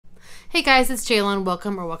Hey guys, it's Jalen.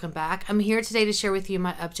 Welcome back. I'm here today to share with you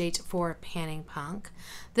my update for Panning Punk.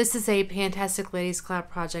 This is a Pantastic Ladies collab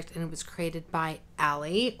project and it was created by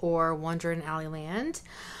Allie or Wonder in Allie Land.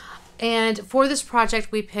 And for this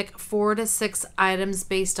project, we pick 4 to 6 items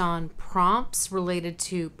based on prompts related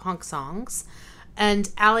to punk songs. And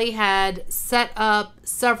Allie had set up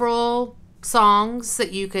several songs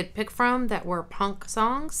that you could pick from that were punk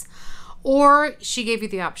songs. Or she gave you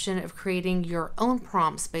the option of creating your own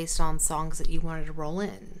prompts based on songs that you wanted to roll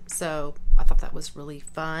in. So I thought that was really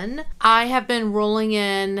fun. I have been rolling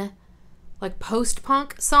in like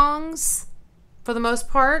post-punk songs for the most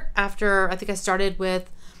part after I think I started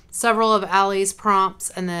with several of Allie's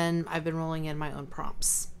prompts and then I've been rolling in my own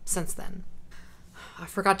prompts since then. I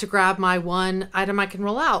forgot to grab my one item I can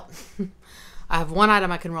roll out. I have one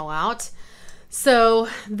item I can roll out. So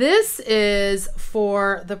this is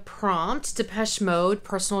for the prompt, Depeche Mode,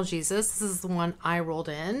 Personal Jesus. This is the one I rolled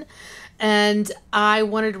in. And I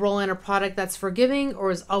wanted to roll in a product that's forgiving or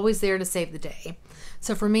is always there to save the day.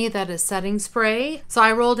 So for me, that is setting spray. So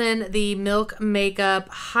I rolled in the Milk Makeup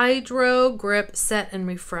Hydro Grip Set and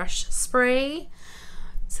Refresh Spray.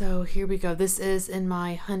 So here we go. This is in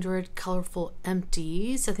my 100 Colorful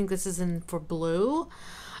Empties. I think this is in for blue.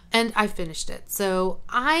 And I finished it. So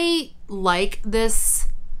I like this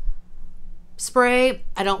spray.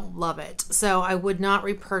 I don't love it. So I would not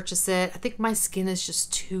repurchase it. I think my skin is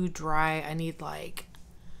just too dry. I need like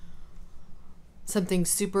something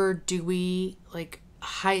super dewy. Like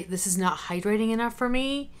this is not hydrating enough for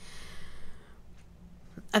me.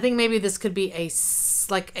 I think maybe this could be a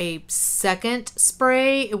second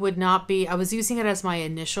spray. It would not be. I was using it as my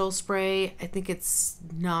initial spray. I think it's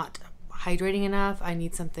not hydrating enough. I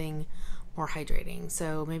need something more hydrating.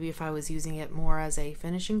 So maybe if I was using it more as a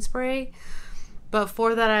finishing spray. But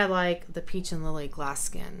for that, I like the Peach and Lily Glass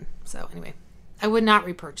Skin. So anyway, I would not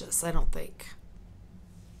repurchase, I don't think.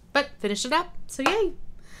 But finished it up. So yay.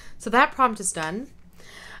 So that prompt is done.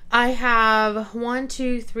 I have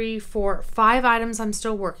 5 items I'm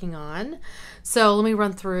still working on. So let me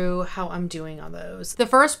run through how I'm doing on those. The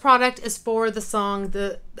first product is for the song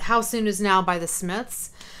How Soon Is Now by the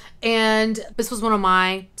Smiths. And this was one of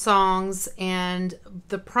my songs, and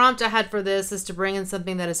the prompt I had for this is to bring in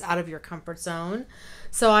something that is out of your comfort zone.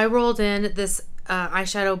 So I rolled in this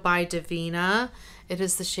eyeshadow by Divina. It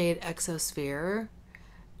is the shade Exosphere,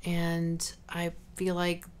 and I feel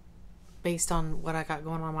like based on what I got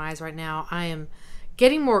going on my eyes right now, I am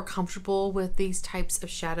getting more comfortable with these types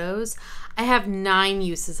of shadows. I have 9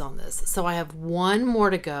 uses on this, so I have 1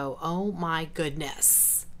 more to go. Oh my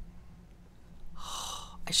goodness.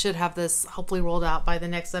 I should have this hopefully rolled out by the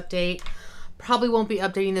next update. Probably won't be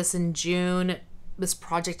updating this in June, this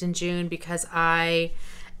project in June, because I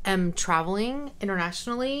am traveling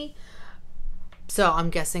internationally. So I'm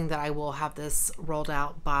guessing that I will have this rolled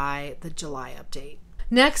out by the July update.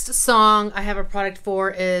 Next song I have a product for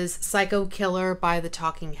is Psycho Killer by the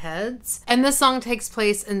Talking Heads. And this song takes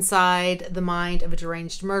place inside the mind of a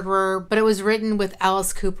deranged murderer, but it was written with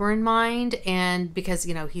Alice Cooper in mind, and because,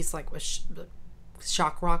 you know, he's like the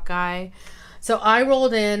shock rock guy. So I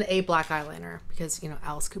rolled in a black eyeliner because, you know,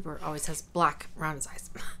 Alice Cooper always has black around his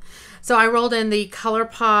eyes. So I rolled in the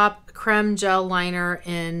Colourpop Crème Gel Liner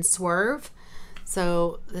in Swerve.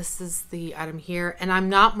 So this is the item here. And I'm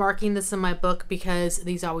not marking this in my book because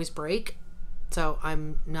these always break. So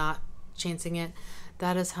I'm not chancing it.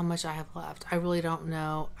 That is how much I have left. I really don't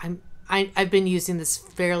know. I've been using this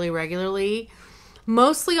fairly regularly.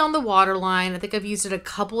 Mostly on the waterline. I think I've used it a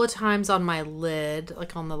couple of times on my lid,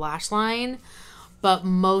 like on the lash line, but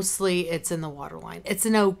mostly it's in the waterline. It's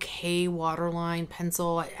an okay waterline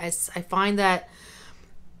pencil. I find that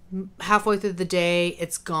halfway through the day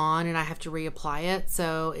it's gone and I have to reapply it.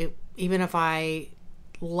 So even if I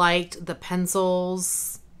liked the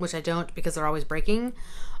pencils, which I don't because they're always breaking,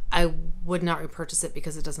 I would not repurchase it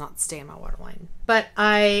because it does not stay in my waterline. But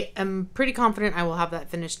I am pretty confident I will have that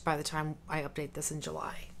finished by the time I update this in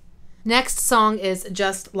July. Next song is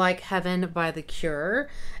Just Like Heaven by The Cure.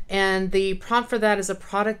 And the prompt for that is a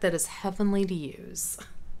product that is heavenly to use.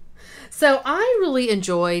 So I really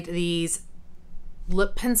enjoyed these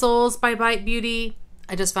lip pencils by Bite Beauty.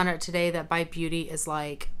 I just found out today that Bite Beauty is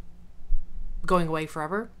like going away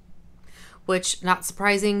forever. Which, not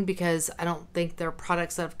surprising because I don't think their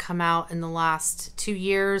products that have come out in the last 2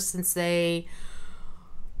 years since they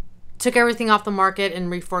took everything off the market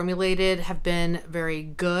and reformulated have been very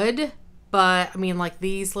good. But, I mean, like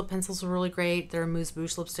these lip pencils were really great. Their Mousse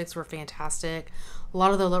Bouche lipsticks were fantastic. A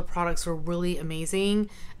lot of their lip products were really amazing.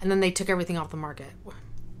 And then they took everything off the market.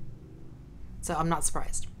 So, I'm not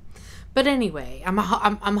surprised. But anyway, I'm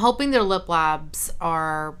hoping their lip labs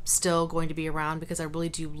are still going to be around because I really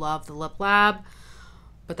do love the lip lab,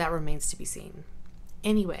 but that remains to be seen.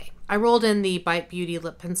 Anyway, I rolled in the Bite Beauty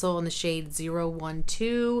lip pencil in the shade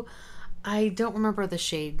 012. I don't remember the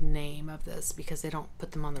shade name of this because they don't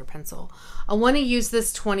put them on their pencil. I want to use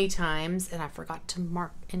this 20 times, and I forgot to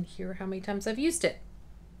mark in here how many times I've used it.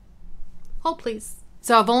 Hold please.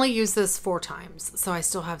 So I've only used this 4 times, so I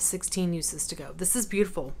still have 16 uses to go. This is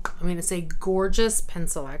beautiful. I mean, it's a gorgeous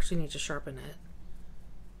pencil. I actually need to sharpen it.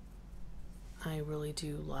 I really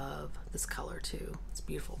do love this color too. It's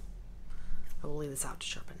beautiful. I will leave this out to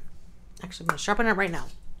sharpen. Actually, I'm going to sharpen it right now.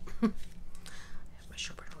 I have my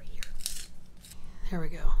sharpener right here. There we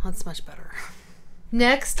go. That's much better.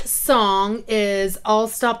 Next song is I'll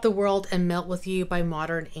Stop the World and Melt With You by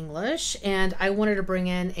Modern English. And I wanted to bring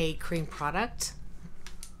in a cream product.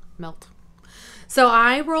 Melt. So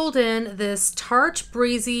I rolled in this Tarte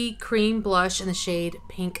Breezy Cream Blush in the shade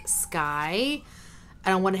Pink Sky.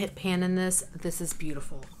 And I want to hit pan in this. This is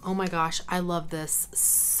beautiful. Oh my gosh, I love this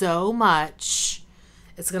so much.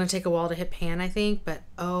 It's going to take a while to hit pan, I think. But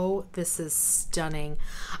oh, this is stunning.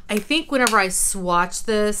 I think whenever I swatch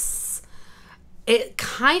this, it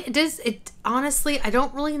kind of does. It honestly, I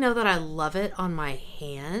don't really know that I love it on my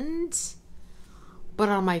hand. But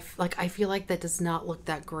on my, like, I feel like that does not look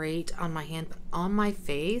that great on my hand. But on my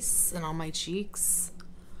face and on my cheeks,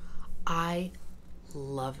 I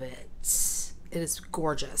love it. It is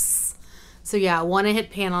gorgeous. So yeah, I want to hit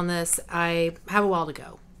pan on this. I have a while to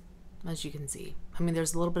go, as you can see. I mean,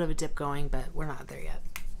 there's a little bit of a dip going, but we're not there yet.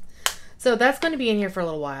 So that's going to be in here for a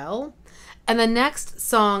little while. And the next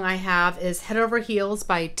song I have is Head Over Heels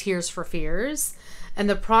by Tears for Fears. And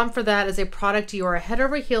the prompt for that is a product you are head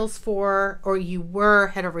over heels for, or you were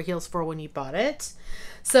head over heels for when you bought it.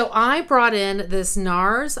 So I brought in this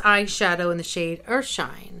NARS eyeshadow in the shade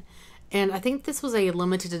Earthshine. And I think this was a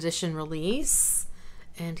limited edition release.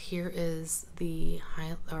 And here is the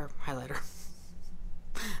highlighter,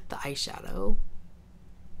 the eyeshadow.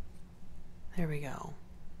 There we go.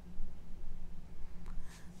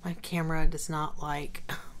 My camera does not like,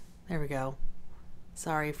 there we go.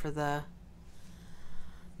 Sorry for the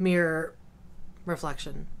mirror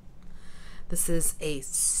reflection. This is a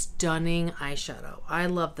stunning eyeshadow. I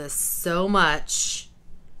love this so much.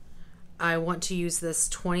 I want to use this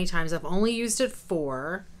 20 times. I've only used it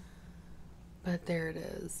 4, but there it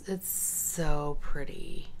is. It's so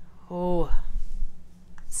pretty. Oh,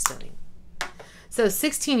 stunning. So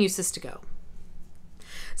 16 uses to go.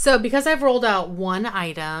 So because I've rolled out 1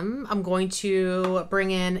 item, I'm going to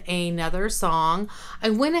bring in another song. I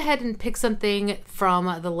went ahead and picked something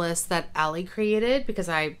from the list that Allie created because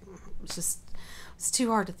it's too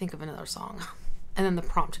hard to think of another song. And then the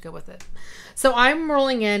prompt to go with it. So I'm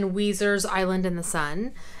rolling in Weezer's Island in the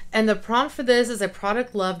Sun. And the prompt for this is a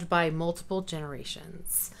product loved by multiple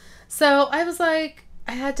generations. So I was like,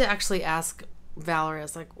 I had to actually ask Valerie, I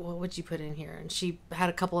was like, well, what'd you put in here? And she had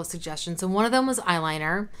a couple of suggestions, and one of them was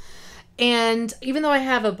eyeliner. And even though I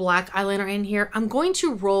have a black eyeliner in here, I'm going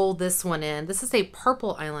to roll this one in. This is a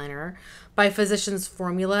purple eyeliner by Physicians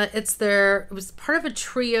Formula. It was part of a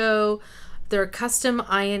trio, their custom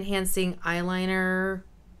eye enhancing eyeliners.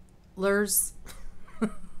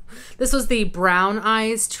 This was the Brown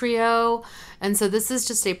Eyes trio, and so this is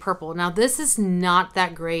just a purple. Now this is not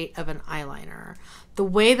that great of an eyeliner. The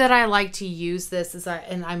way that I like to use this is,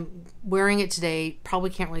 and I'm wearing it today, probably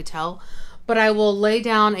can't really tell, but I will lay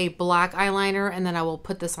down a black eyeliner and then I will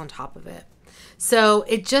put this on top of it. So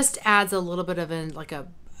it just adds a little bit of a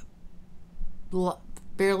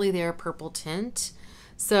barely there purple tint.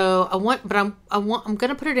 So I'm going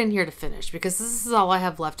to put it in here to finish because this is all I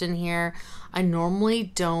have left in here. I normally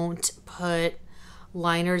don't put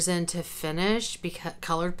liners in to finish because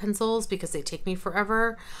colored pencils because they take me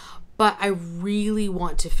forever. But I really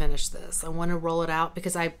want to finish this. I want to roll it out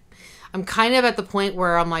because I'm kind of at the point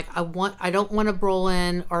where I'm like, I don't want to roll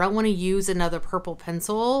in, or I don't want to use another purple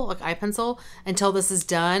pencil, like eye pencil, until this is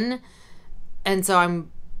done. And so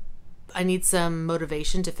I need some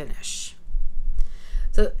motivation to finish.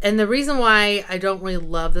 So, and the reason why I don't really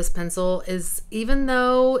love this pencil is even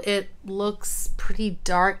though it looks pretty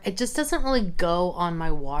dark, it just doesn't really go on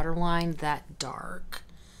my waterline that dark.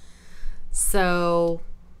 So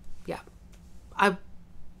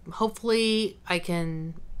hopefully I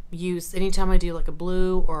can use, anytime I do like a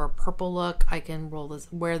blue or a purple look, I can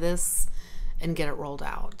wear this and get it rolled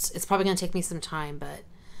out. It's probably going to take me some time, but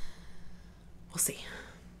we'll see.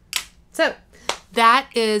 So that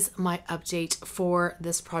is my update for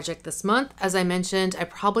this project this month. As I mentioned, I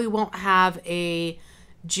probably won't have a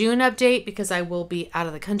June update because I will be out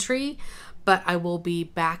of the country, but I will be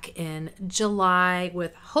back in July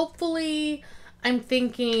with, hopefully, I'm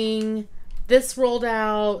thinking this rolled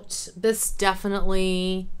out, this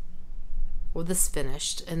definitely, well, this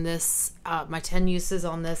finished, and this, my 10 uses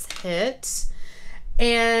on this hit.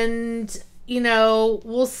 And, you know,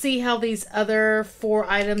 we'll see how these other 4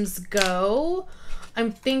 items go.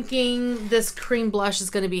 I'm thinking this cream blush is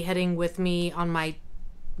going to be heading with me on my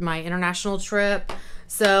international trip.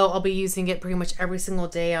 So I'll be using it pretty much every single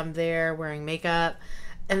day I'm there wearing makeup.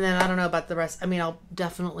 And then I don't know about the rest. I mean, I'll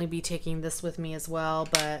definitely be taking this with me as well,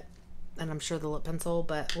 but, and I'm sure the lip pencil,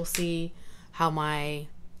 but we'll see how my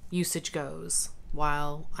usage goes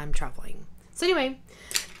while I'm traveling. So anyway,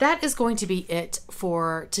 that is going to be it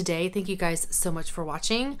for today. Thank you guys so much for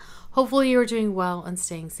watching. Hopefully you're doing well and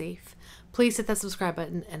staying safe. Please hit that subscribe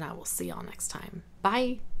button, and I will see y'all next time.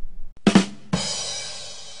 Bye.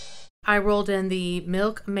 I rolled in the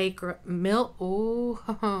ooh.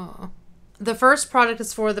 The first product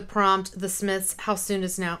is for the prompt, The Smiths, How Soon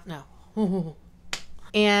Is Now? No.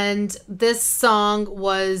 And this song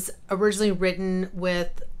was originally written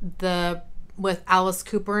with Alice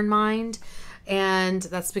Cooper in mind. And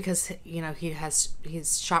that's because, you know,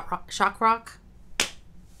 he's shock rock.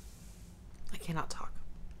 I cannot talk.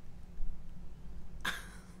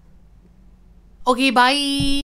 Okay, bye.